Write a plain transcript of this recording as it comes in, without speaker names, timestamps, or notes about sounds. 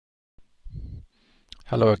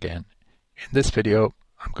Hello again. In this video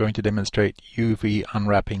I'm going to demonstrate UV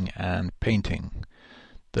unwrapping and painting.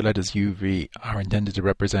 The letters UV are intended to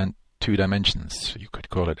represent two dimensions. You could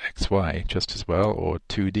call it XY just as well, or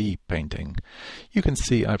 2D painting. You can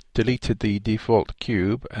see I've deleted the default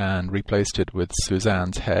cube and replaced it with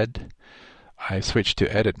Suzanne's head. I've switched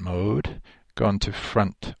to edit mode, gone to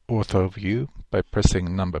front ortho view by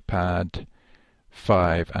pressing number pad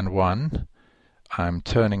 5 and 1. I'm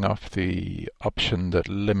turning off the option that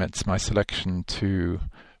limits my selection to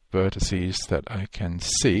vertices that I can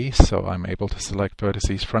see, so I'm able to select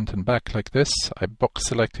vertices front and back like this. I box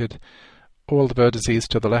selected all the vertices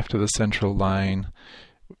to the left of the central line,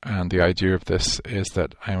 and the idea of this is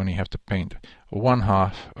that I only have to paint one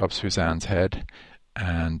half of Suzanne's head,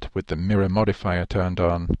 and with the mirror modifier turned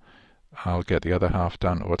on I'll get the other half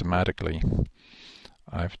done automatically.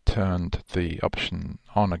 I've turned the option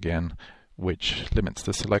on again, which limits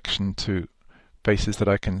the selection to faces that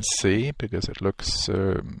I can see because it looks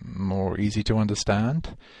more easy to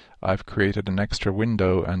understand. I've created an extra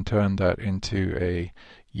window and turned that into a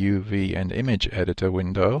UV and image editor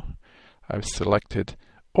window. I've selected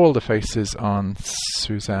all the faces on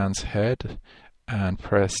Suzanne's head and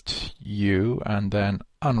pressed U and then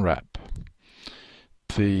unwrap.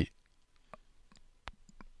 The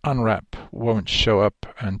unwrap won't show up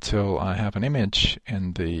until I have an image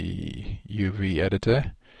in the UV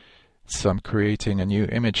editor. So I'm creating a new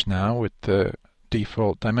image now with the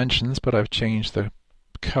default dimensions, but I've changed the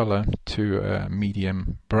color to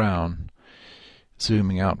medium brown.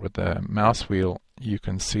 Zooming out with the mouse wheel, you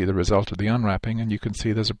can see the result of the unwrapping, and you can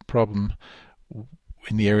see there's a problem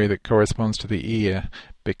in the area that corresponds to the ear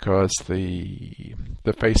because the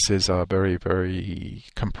faces are very, very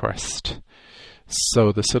compressed.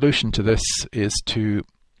 So the solution to this is to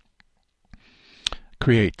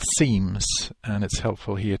create seams, and it's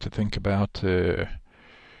helpful here to think about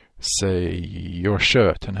say your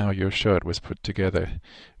shirt and how your shirt was put together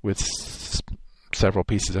with several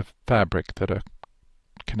pieces of fabric that are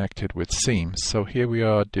connected with seams. So here we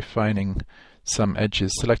are defining some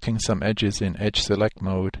edges, selecting some edges in edge select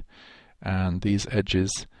mode, and these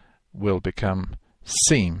edges will become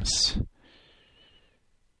seams.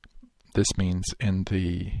 This means in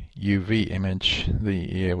the UV image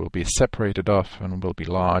the ear will be separated off and will be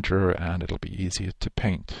larger, and it'll be easier to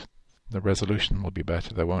paint. The resolution will be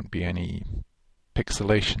better, there won't be any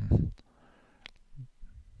pixelation.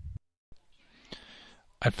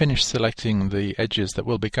 I've finished selecting the edges that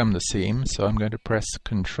will become the seam, so I'm going to press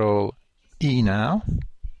Ctrl E now,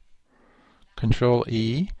 Ctrl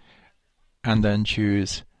E, and then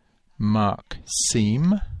choose Mark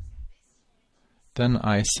Seam. Then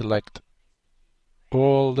I select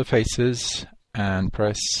all the faces and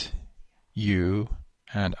press U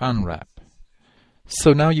and unwrap.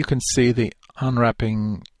 So now you can see the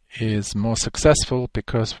unwrapping is more successful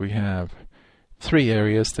because we have three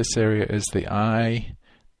areas. This area is the eye,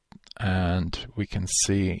 and we can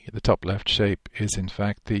see the top left shape is in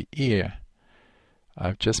fact the ear.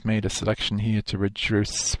 I've just made a selection here to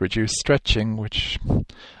reduce stretching, which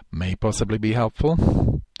may possibly be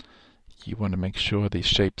helpful. You want to make sure these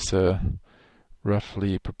shapes are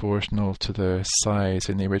roughly proportional to the size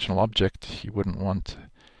in the original object. You wouldn't want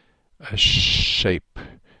a shape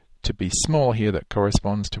to be small here that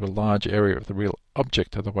corresponds to a large area of the real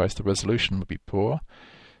object, otherwise the resolution would be poor.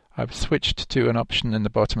 I've switched to an option in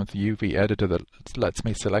the bottom of the UV editor that lets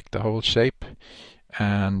me select the whole shape,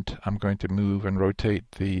 and I'm going to move and rotate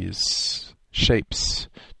these shapes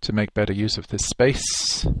to make better use of this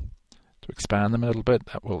space. To expand them a little bit,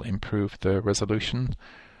 that will improve the resolution.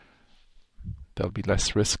 There'll be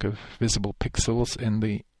less risk of visible pixels in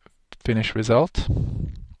the finished result.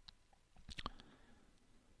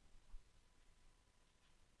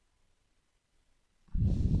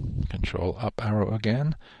 Control up arrow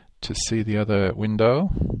again to see the other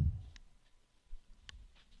window.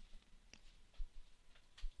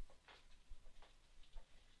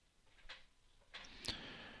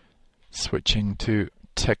 Switching to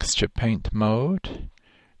texture paint mode.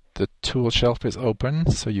 The tool shelf is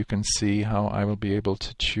open, so you can see how I will be able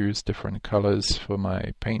to choose different colors for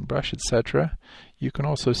my paintbrush, etc. You can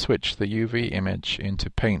also switch the UV image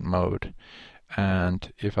into paint mode,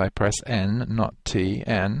 and if I press N, not T,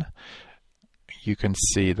 N, you can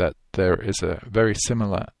see that there is a very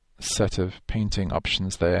similar set of painting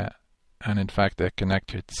options there, and in fact they're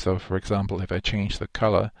connected. So for example, if I change the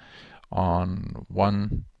color on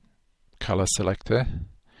one color selector,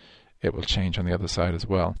 it will change on the other side as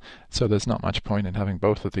well. So there's not much point in having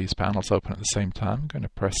both of these panels open at the same time. I'm going to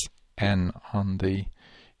press N on the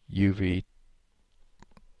UV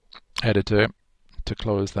editor to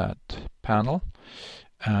close that panel,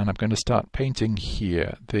 and I'm going to start painting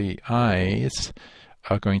here. The eyes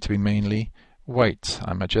are going to be mainly white.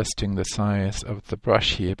 I'm adjusting the size of the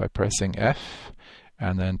brush here by pressing F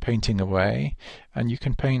and then painting away, and you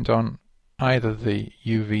can paint on either the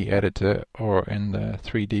UV editor or in the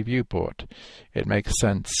 3D viewport. It makes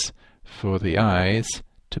sense for the eyes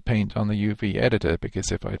to paint on the UV editor,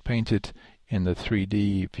 because if I painted in the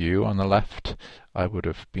 3D view on the left, I would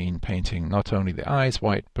have been painting not only the eyes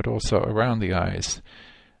white, but also around the eyes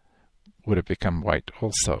would have become white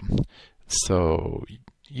also. So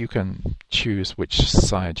you can choose which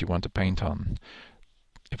side you want to paint on.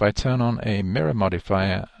 If I turn on a mirror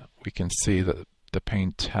modifier, we can see that the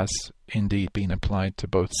paint has indeed been applied to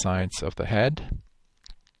both sides of the head.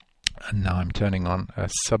 And now I'm turning on a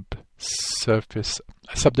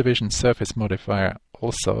subdivision surface modifier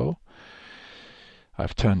also.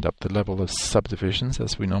 I've turned up the level of subdivisions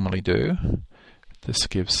as we normally do. This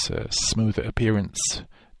gives a smoother appearance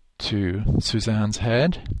to Suzanne's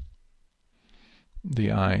head.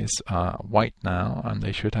 The eyes are white now and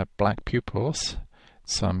they should have black pupils,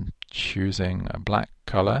 so I'm choosing a black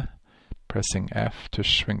color, pressing F to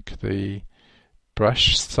shrink the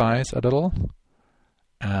brush size a little,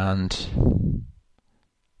 and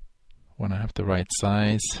when I have the right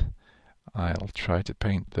size, I'll try to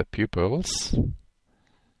paint the pupils.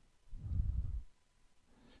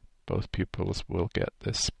 Both pupils will get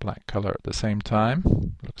this black color at the same time.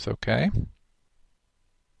 Looks okay.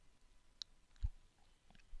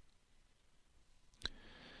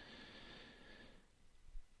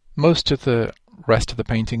 Most of the rest of the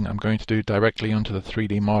painting I'm going to do directly onto the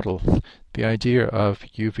 3D model. The idea of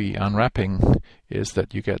UV unwrapping is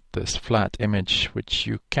that you get this flat image which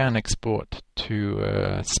you can export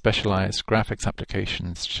to specialized graphics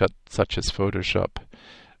applications such as Photoshop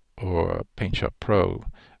or PaintShop Pro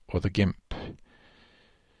or the GIMP.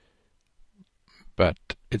 But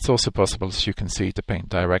it's also possible, as you can see, to paint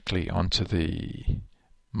directly onto the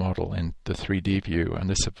model in the 3D view, and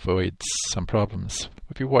this avoids some problems.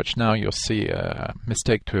 If you watch now, you'll see a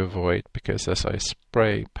mistake to avoid, because as I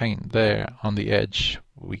spray paint there on the edge,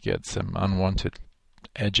 we get some unwanted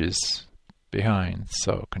edges behind.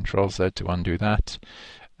 So Control Z to undo that,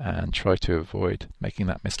 and try to avoid making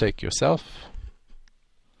that mistake yourself.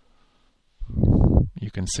 You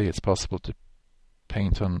can see it's possible to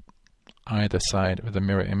paint on either side of the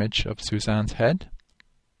mirror image of Suzanne's head.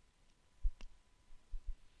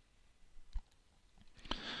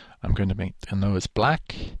 I'm going to make the nose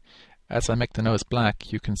black. As I make the nose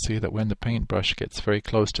black, you can see that when the paintbrush gets very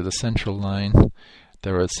close to the central line,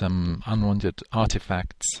 there are some unwanted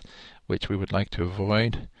artifacts which we would like to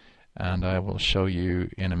avoid, and I will show you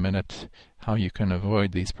in a minute how you can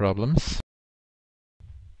avoid these problems.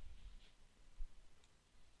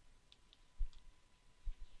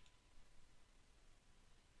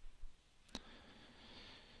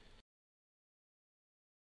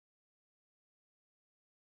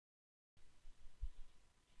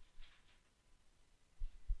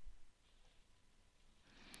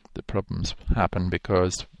 The problems happen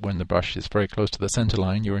because when the brush is very close to the center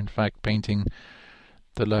line, you're in fact painting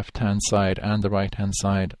the left-hand side and the right-hand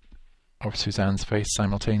side of Suzanne's face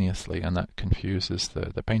simultaneously, and that confuses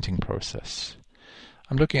the painting process.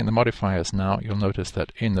 I'm looking at the modifiers now. You'll notice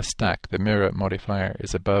that in the stack, the mirror modifier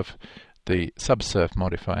is above the subsurf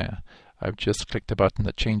modifier. I've just clicked a button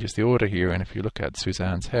that changes the order here, and if you look at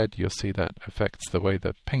Suzanne's head, you'll see that affects the way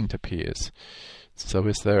the paint appears. So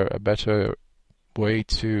is there a better way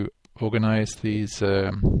to organize these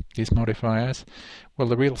modifiers? Well,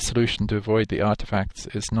 the real solution to avoid the artifacts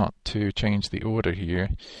is not to change the order here.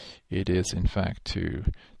 It is in fact to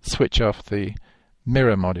switch off the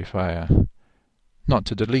mirror modifier, not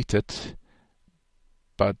to delete it,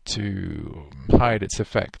 but to hide its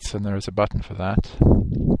effects, and there is a button for that.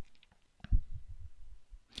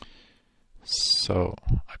 So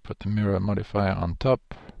I put the mirror modifier on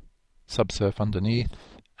top, subsurf underneath,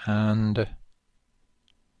 and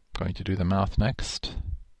going to do the mouth next.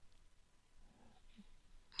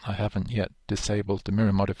 I haven't yet disabled the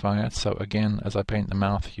mirror modifier, so again, as I paint the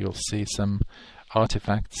mouth, you'll see some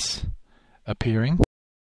artifacts appearing.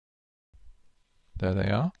 There they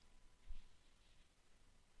are.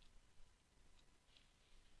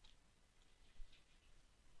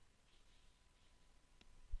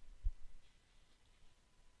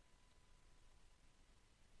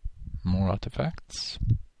 More artifacts.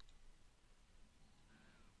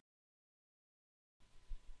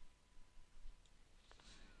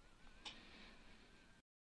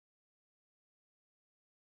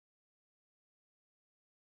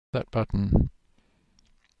 That button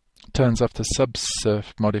turns off the subsurf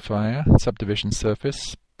modifier, subdivision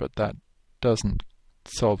surface, but that doesn't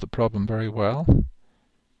solve the problem very well.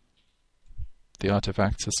 The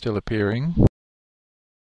artifacts are still appearing.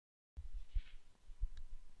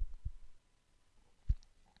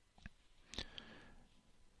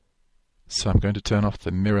 So I'm going to turn off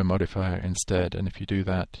the mirror modifier instead, and if you do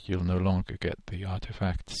that, you'll no longer get the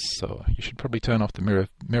artifacts. So you should probably turn off the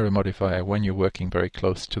mirror modifier when you're working very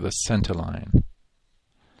close to the center line.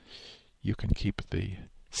 You can keep the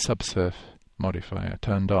subsurf modifier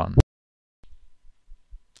turned on.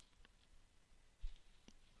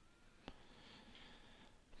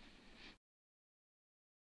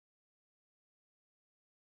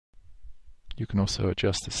 You can also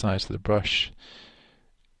adjust the size of the brush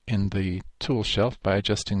in the tool shelf by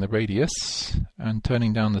adjusting the radius, and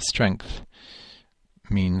turning down the strength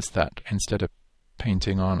means that instead of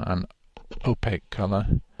painting on an opaque color,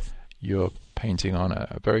 you're painting on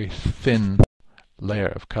a very thin layer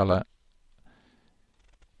of color,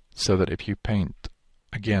 so that if you paint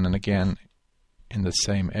again and again in the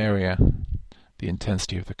same area, the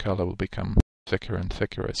intensity of the color will become thicker and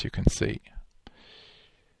thicker, as you can see.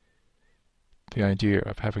 The idea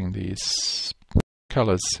of having these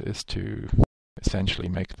colors is to essentially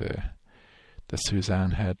make the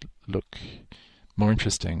Suzanne head look more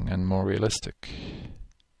interesting and more realistic.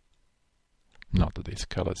 Not that these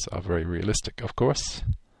colors are very realistic, of course,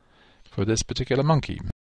 for this particular monkey.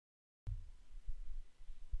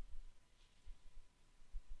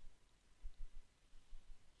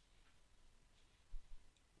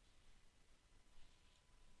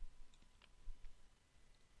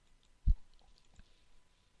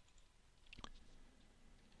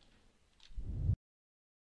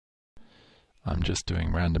 I'm just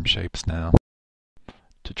doing random shapes now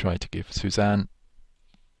to try to give Suzanne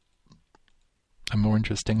a more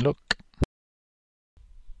interesting look.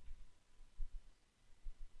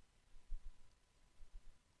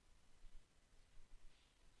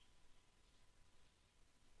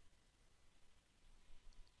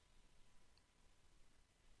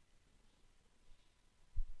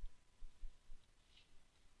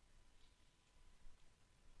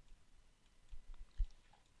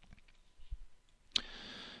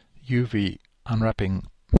 UV unwrapping,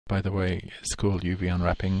 by the way, is called UV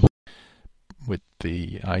unwrapping with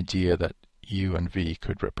the idea that U and V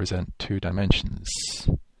could represent two dimensions.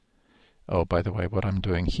 Oh, by the way, what I'm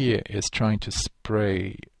doing here is trying to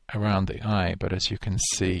spray around the eye, but as you can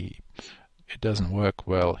see, it doesn't work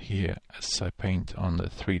well here as I paint on the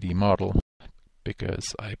 3D model, because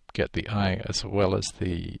I get the eye as well as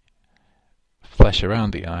the flesh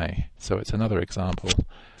around the eye. So it's another example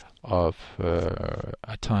of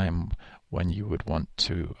a time when you would want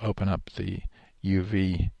to open up the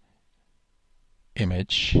UV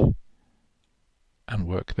image and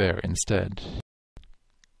work there instead.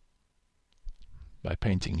 By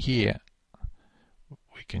painting here,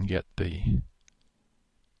 we can get the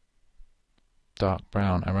dark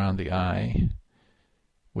brown around the eye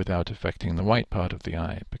without affecting the white part of the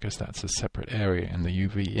eye, because that's a separate area in the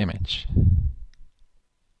UV image.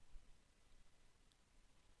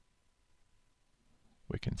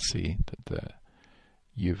 We can see that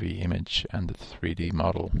the UV image and the 3D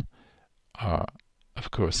model are,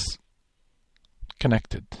 of course,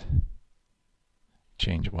 connected.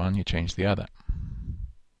 Change one, you change the other.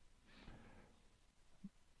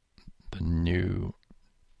 The new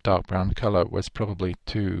dark brown color was probably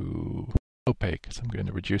too opaque, so I'm going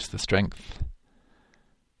to reduce the strength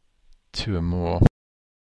to a more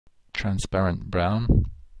transparent brown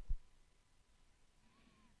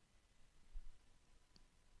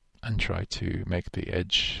and try to make the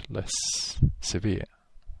edge less severe.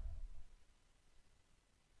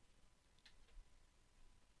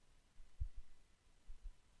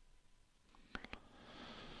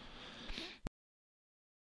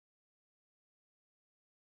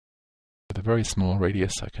 With a very small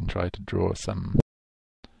radius, I can try to draw some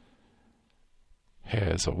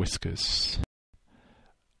hairs or whiskers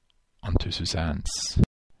onto Suzanne's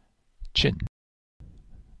chin.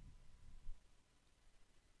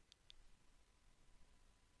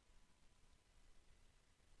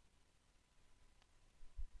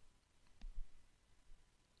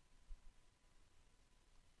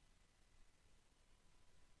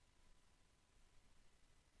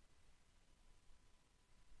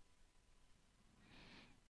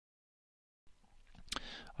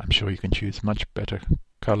 I'm sure you can choose much better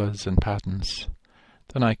colors and patterns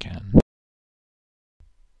than I can.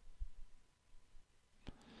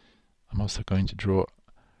 I'm also going to draw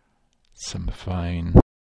some fine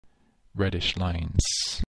reddish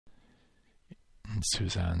lines in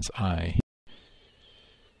Suzanne's eye.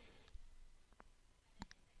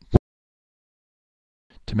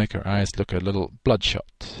 to make her eyes look a little bloodshot.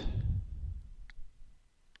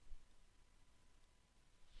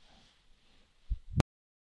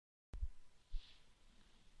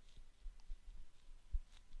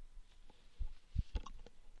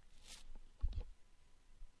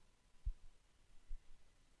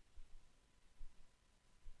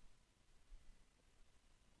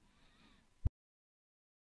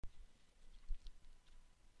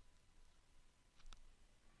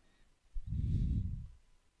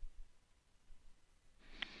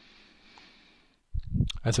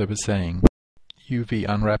 As I was saying, UV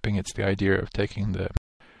unwrapping, it's the idea of taking the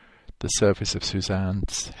surface of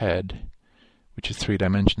Suzanne's head, which is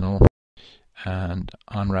three-dimensional, and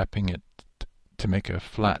unwrapping it to make a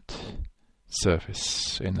flat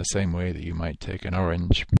surface in the same way that you might take an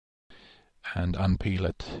orange and unpeel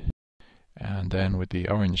it. And then with the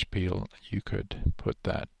orange peel, you could put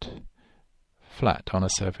that flat on a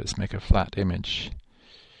surface, make a flat image.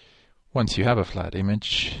 Once you have a flat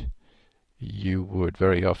image, you would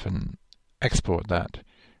very often export that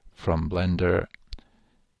from Blender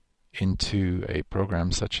into a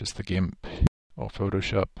program such as the GIMP or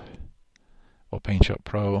Photoshop or PaintShop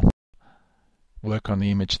Pro. Work on the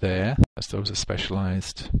image there, as those are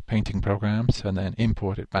specialized painting programs, and then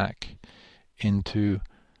import it back into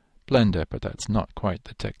Blender, but that's not quite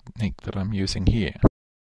the technique that I'm using here.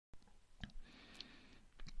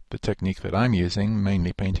 The technique that I'm using,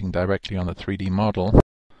 mainly painting directly on the 3D model,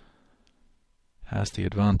 has the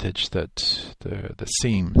advantage that the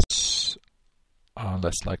seams are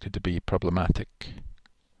less likely to be problematic.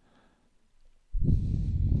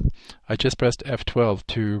 I just pressed F12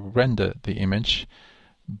 to render the image,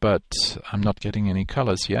 but I'm not getting any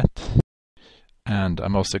colors yet, and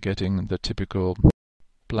I'm also getting the typical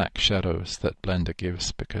black shadows that Blender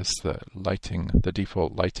gives because the lighting, the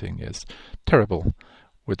default lighting, is terrible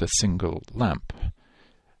with a single lamp.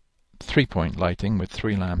 3-point lighting with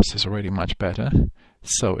 3 lamps is already much better.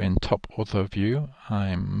 So in top ortho view,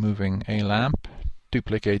 I'm moving a lamp,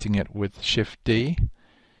 duplicating it with Shift D,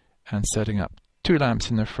 and setting up 2 lamps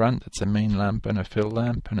in the front. That's a main lamp and a fill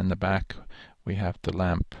lamp, and in the back we have the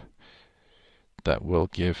lamp that will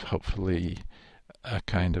give hopefully a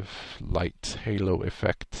kind of light halo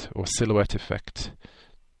effect or silhouette effect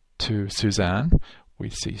to Suzanne. We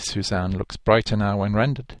see Suzanne looks brighter now when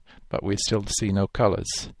rendered, but we still see no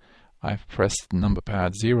colors. I've pressed number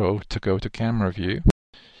pad 0 to go to camera view,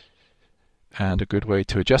 and a good way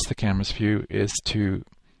to adjust the camera's view is to,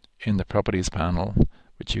 in the properties panel,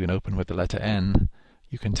 which you can open with the letter N,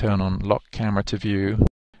 you can turn on lock camera to view,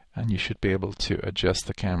 and you should be able to adjust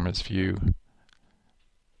the camera's view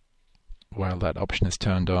while that option is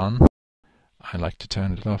turned on. I like to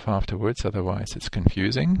turn it off afterwards, otherwise it's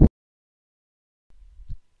confusing.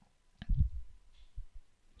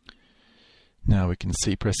 Now we can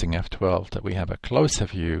see, pressing F12, that we have a closer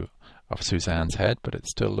view of Suzanne's head, but it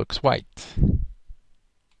still looks white.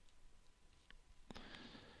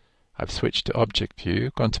 I've switched to object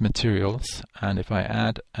view, gone to materials, and if I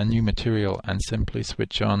add a new material and simply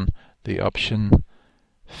switch on the option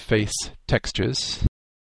face textures,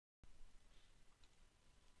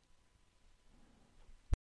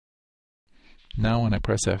 now when I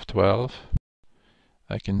press F12,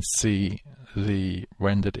 I can see the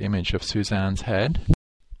rendered image of Suzanne's head.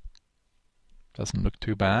 Doesn't look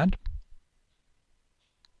too bad.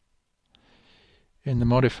 In the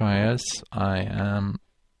modifiers, I am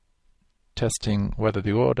testing whether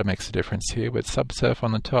the order makes a difference here. With subsurf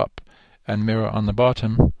on the top and mirror on the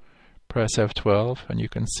bottom, press F12 and you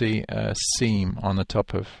can see a seam on the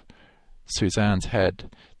top of Suzanne's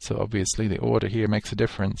head. So obviously the order here makes a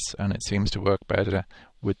difference, and it seems to work better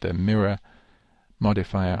with the mirror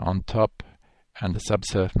modifier on top and the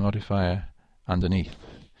subsurf modifier underneath.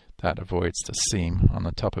 That avoids the seam on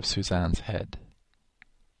the top of Suzanne's head.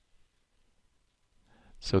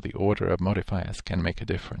 So the order of modifiers can make a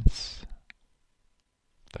difference.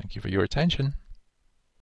 Thank you for your attention.